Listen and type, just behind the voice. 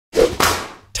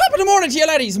Good morning to you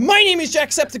laddies, my name is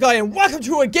Jacksepticeye and welcome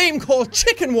to a game called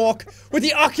Chicken Walk with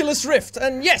the Oculus Rift.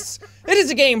 And yes, it is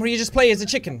a game where you just play as a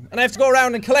chicken and I have to go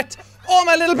around and collect all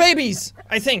my little babies,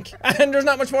 I think. And there's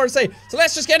not much more to say, so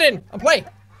let's just get in and play.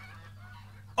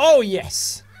 Oh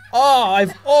yes. Oh,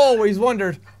 I've always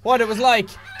wondered what it was like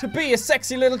to be a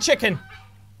sexy little chicken.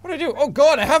 What do I do? Oh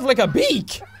god, I have like a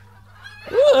beak.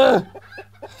 Ugh. I have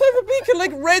a beak and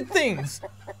like red things.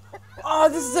 Oh,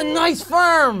 this is a nice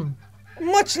farm.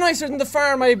 Much nicer than the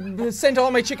farm I sent all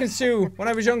my chickens to when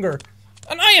I was younger.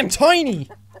 And I am tiny!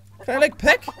 Can I like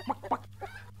peck?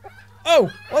 Oh,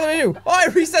 what did I do? Oh, I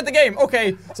reset the game.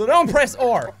 Okay, so don't press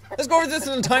R. Let's go over this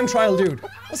little time trial dude.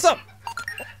 What's up?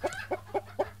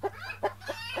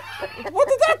 What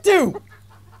did that do?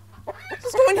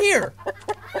 Let's go in here.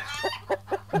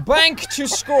 Bank to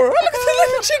score. Oh, look at the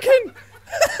little chicken!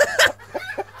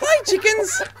 Hi,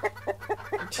 chickens!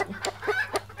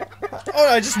 Oh,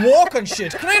 I just walk on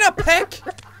shit. Can I not peck?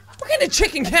 What kind of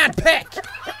chicken can't peck?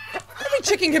 Every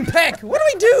chicken can peck. What do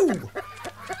I do?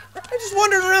 I'm just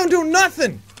wandering around doing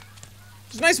nothing.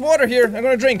 There's nice water here. I'm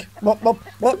gonna drink.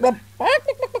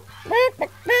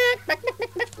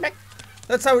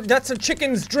 That's how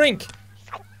chickens drink.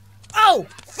 Oh,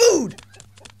 food.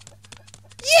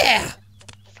 Yeah.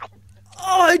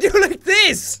 Oh, I do like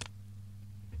this.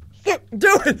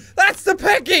 Do it. That's the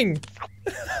pecking.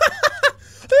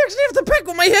 I actually have to peck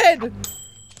with my head!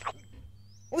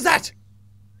 What was that?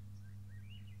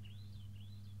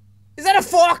 Is that a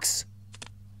fox?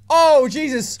 Oh,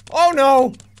 Jesus. Oh,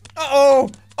 no. Uh-oh.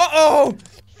 Uh-oh.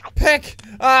 Peck.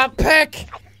 Peck.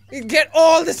 Get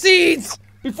all the seeds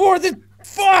before the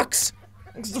fox.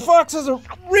 Because the fox has a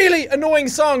really annoying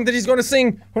song that he's going to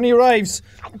sing when he arrives.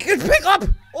 Pick up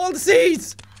all the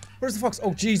seeds. Where's the fox?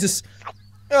 Oh, Jesus.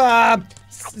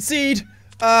 Seed.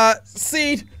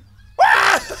 Seed.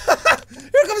 Ah!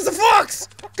 Here comes the fox!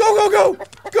 Go, go, go!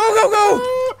 Go, go, go!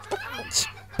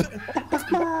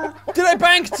 Did I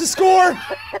bank to score?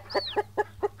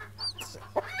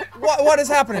 What is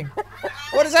happening?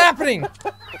 What is happening? Are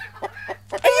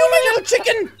you my little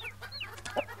chicken?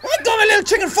 Oh my god, my little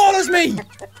chicken follows me!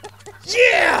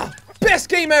 Yeah! Best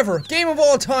game ever! Game of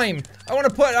all time! I'm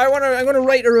gonna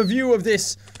write a review of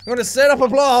this. I'm gonna set up a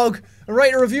blog and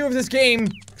write a review of this game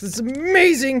because it's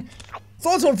amazing. It's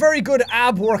also a very good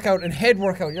ab workout and head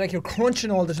workout. You're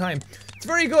crunching all the time. It's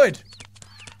very good.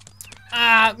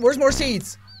 Where's more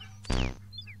seeds?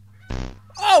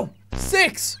 Oh!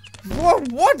 6!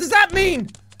 What does that mean?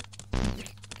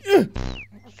 Did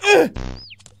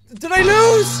I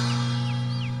lose?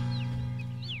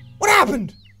 What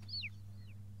happened?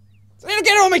 Did I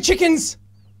get all my chickens?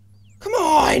 Come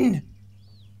on!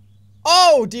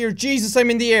 Oh dear Jesus, I'm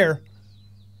in the air.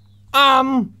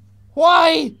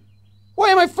 Why? Why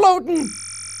am I floating?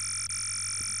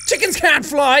 Chickens can't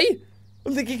fly!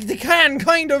 Well, they can,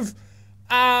 kind of.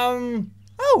 Oh,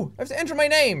 I have to enter my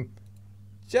name.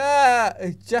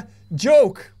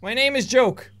 Joke. My name is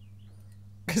Joke.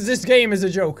 Because this game is a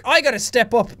joke. I gotta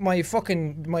step up my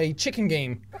chicken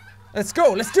game. Let's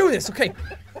go, let's do this, okay.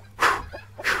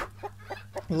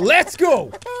 Let's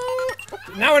go!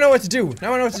 Now I know what to do.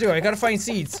 Now I know what to do. I gotta find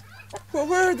seeds.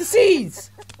 Where are the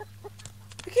seeds?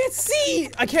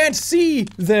 I can't see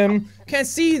them. Can't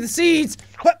see the seeds.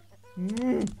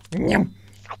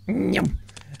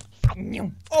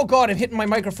 Oh god, I'm hitting my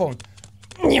microphone.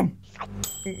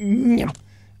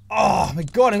 Oh my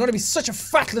god, I'm gonna be such a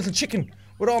fat little chicken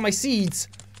with all my seeds.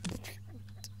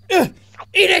 Eat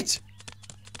it!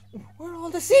 Where are all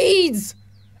the seeds?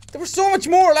 There were so much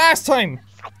more last time.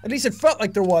 At least it felt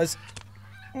like there was.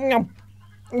 Eat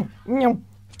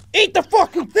the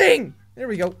fucking thing! There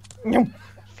we go.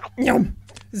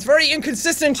 It's very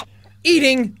inconsistent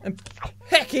eating and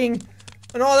pecking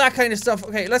and all that kind of stuff.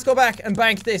 Okay, let's go back and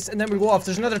bank this and then we'll go off.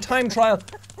 There's another time trial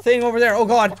thing over there. Oh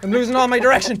god, I'm losing all my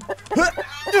direction.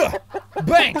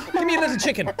 Bank! Give me a little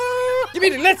chicken.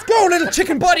 Let's go, little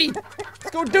chicken buddy! Let's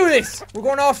go do this. We're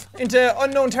going off into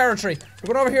unknown territory.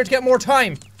 We're going over here to get more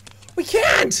time. We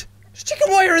can't! There's chicken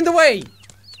wire in the way!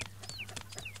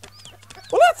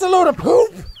 Well, that's a load of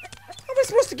poop! How am I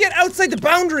supposed to get outside the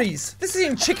boundaries? This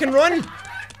isn't Chicken Run.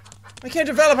 I can't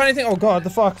develop anything. Oh god, the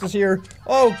fox is here.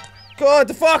 Oh god,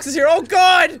 the fox is here. Oh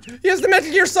god! He has the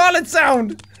Metal Gear Solid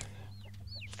sound!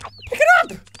 Pick it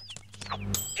up!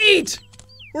 Eat!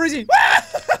 Where is he?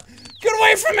 Get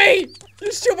away from me!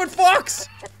 You stupid fox!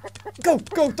 Go,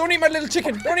 go, don't eat my little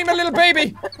chicken. Don't eat my little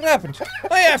baby. What happened?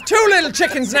 I have 2 little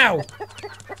chickens now.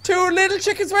 2 little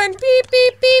chickens went beep,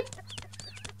 beep, beep.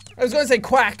 I was gonna say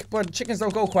quack, but chickens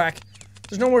don't go quack.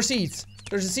 There's no more seeds.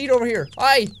 There's a seed over here.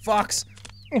 Hi, fox.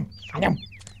 Can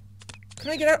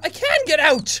I get out? I can get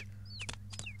out!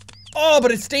 Oh,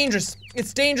 but it's dangerous.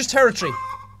 It's dangerous territory.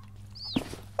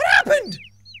 What happened?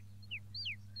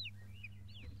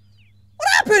 What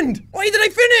happened? Why did I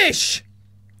finish?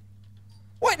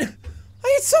 What?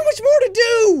 I had so much more to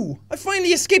do. I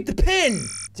finally escaped the pen.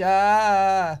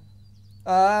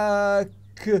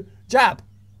 Jab.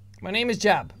 My name is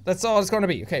Jab. That's all it's gonna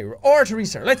be. Okay, or to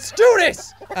restart. Let's do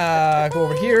this! Go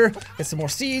over here, get some more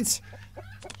seeds.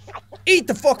 Eat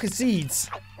the fucking seeds.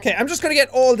 Okay, I'm just gonna get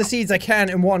all the seeds I can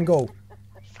in one go.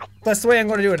 That's the way I'm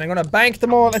gonna do it. I'm gonna bank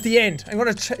them all at the end. I'm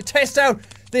gonna test out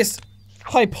this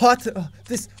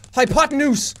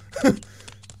hypotenuse. Where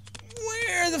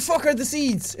the fuck are the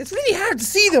seeds? It's really hard to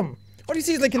see them. All you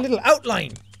see is like a little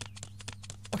outline.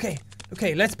 Okay,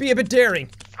 okay, let's be a bit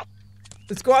daring.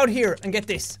 Let's go out here and get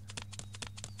this.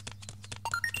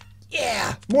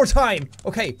 Yeah! More time!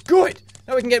 Okay, good!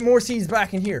 Now we can get more seeds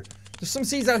back in here. There's some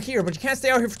seeds out here, but you can't stay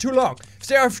out here for too long. If you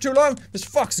stay out here for too long, Mr.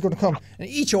 Fox is gonna come and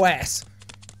eat your ass.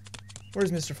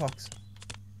 Where's Mr. Fox?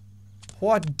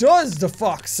 What does the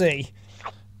fox say?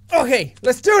 Okay,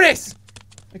 let's do this!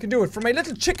 I can do it for my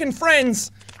little chicken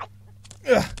friends.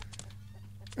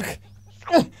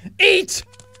 Eat!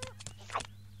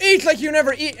 Eat like you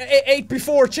never ate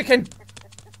before, chicken.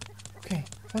 Okay,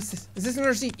 what's this? Is this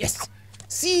another seed? Yes!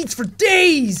 Seeds for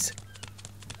days!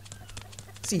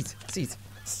 Seeds, seeds,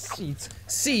 seeds,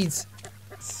 seeds,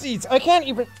 seeds. I can't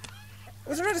even.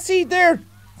 Was there not a seed there?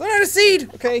 Was there not a seed?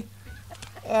 Okay.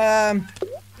 I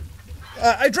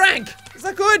drank. Is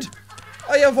that good?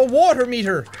 I have a water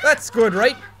meter. That's good,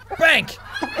 right? Bank.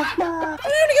 I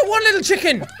only get one little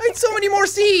chicken. I had so many more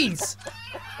seeds.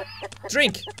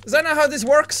 Drink. Is that not how this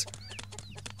works?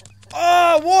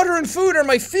 Oh, water and food are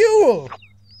my fuel.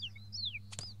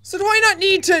 So do I not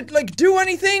need to, like, do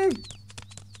anything?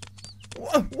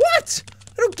 What?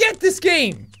 I don't get this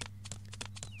game.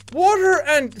 Water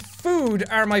and food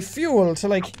are my fuel to,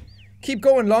 like, keep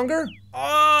going longer.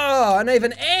 Oh, and I have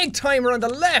an egg timer on the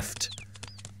left.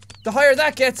 The higher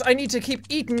that gets, I need to keep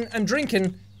eating and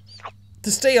drinking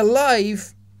to stay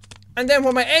alive. And then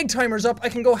when my egg timer's up, I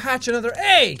can go hatch another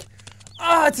egg.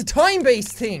 Ah, it's a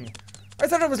time-based thing. I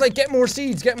thought it was like, get more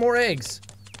seeds, get more eggs.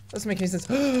 Doesn't make any sense.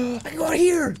 I can go out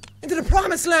here! Into the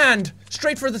promised land!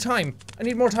 Straight for the time. I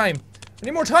need more time. I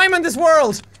need more time in this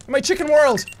world! In my chicken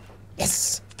world!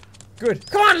 Yes! Good.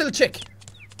 Come on, little chick!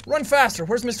 Run faster.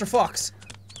 Where's Mr. Fox?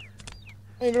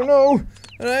 I don't know.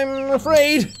 And I'm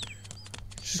afraid.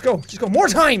 Just go. Just go. More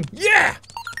time! Yeah!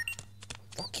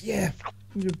 Fuck yeah.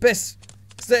 You're the best.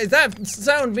 That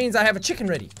sound means I have a chicken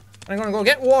ready. I'm gonna go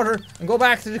get water and go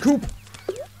back to the coop.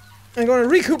 I'm gonna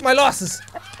recoup my losses.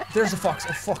 There's a fox.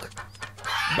 Oh, fuck.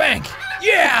 Bank!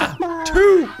 Yeah!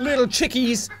 2 little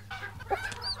chickies.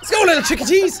 Let's go, little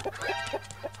chickatees!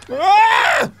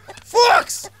 Ah!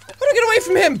 Fox! How do I get away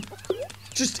from him?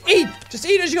 Just eat! Just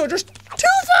eat as you go. There's 2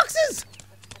 foxes!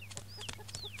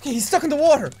 Okay, he's stuck in the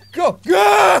water. Go!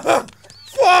 Go!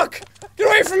 Fuck! Get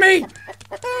away from me!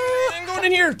 I'm going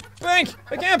in here. Bank!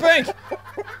 I can't bank! How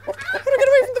do I get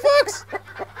away from the fox?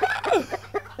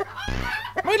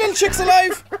 My little chick's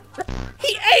alive!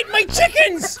 He ate my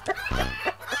chickens!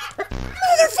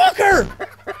 Motherfucker!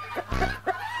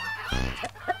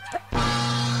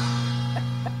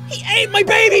 He ate my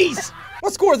babies!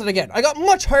 What score did I get? I got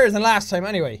much higher than last time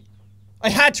anyway. I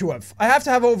had to have. I have to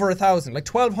have over 1,000. Like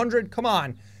 1,200? Come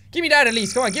on. Give me that at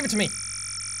least. Come on, give it to me.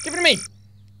 Give it to me.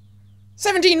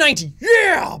 1790.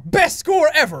 Yeah! Best score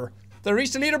ever. Did I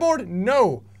reach the leaderboard?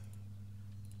 No.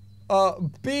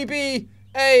 BBAL.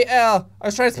 I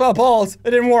was trying to spell balls.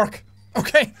 It didn't work.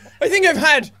 Okay. I think I've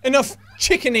had enough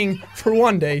chickening for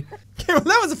one day. Okay, well,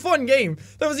 that was a fun game.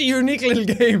 That was a unique little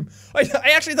game. I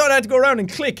actually thought I had to go around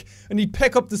and click and he'd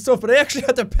peck up the stuff, but I actually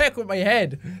had to peck with my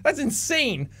head. That's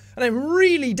insane. And I'm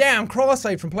really damn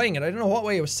cross-eyed from playing it. I don't know what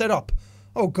way it was set up.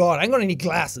 Oh god, I'm gonna need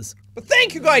glasses. But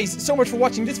thank you guys so much for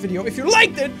watching this video. If you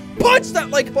liked it, punch that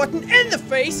like button in the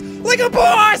face like a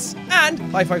boss! And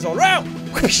high fives all around.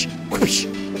 Whoosh, whoosh.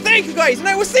 But thank you guys, and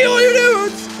I will see all you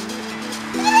dudes!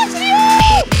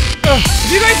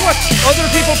 If you guys watch other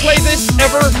people play this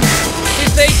ever,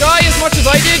 did they die as much as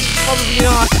I did? Probably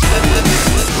not.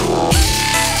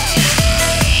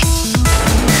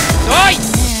 Die!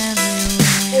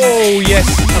 Oh yes,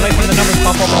 I like when the numbers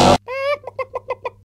pop up.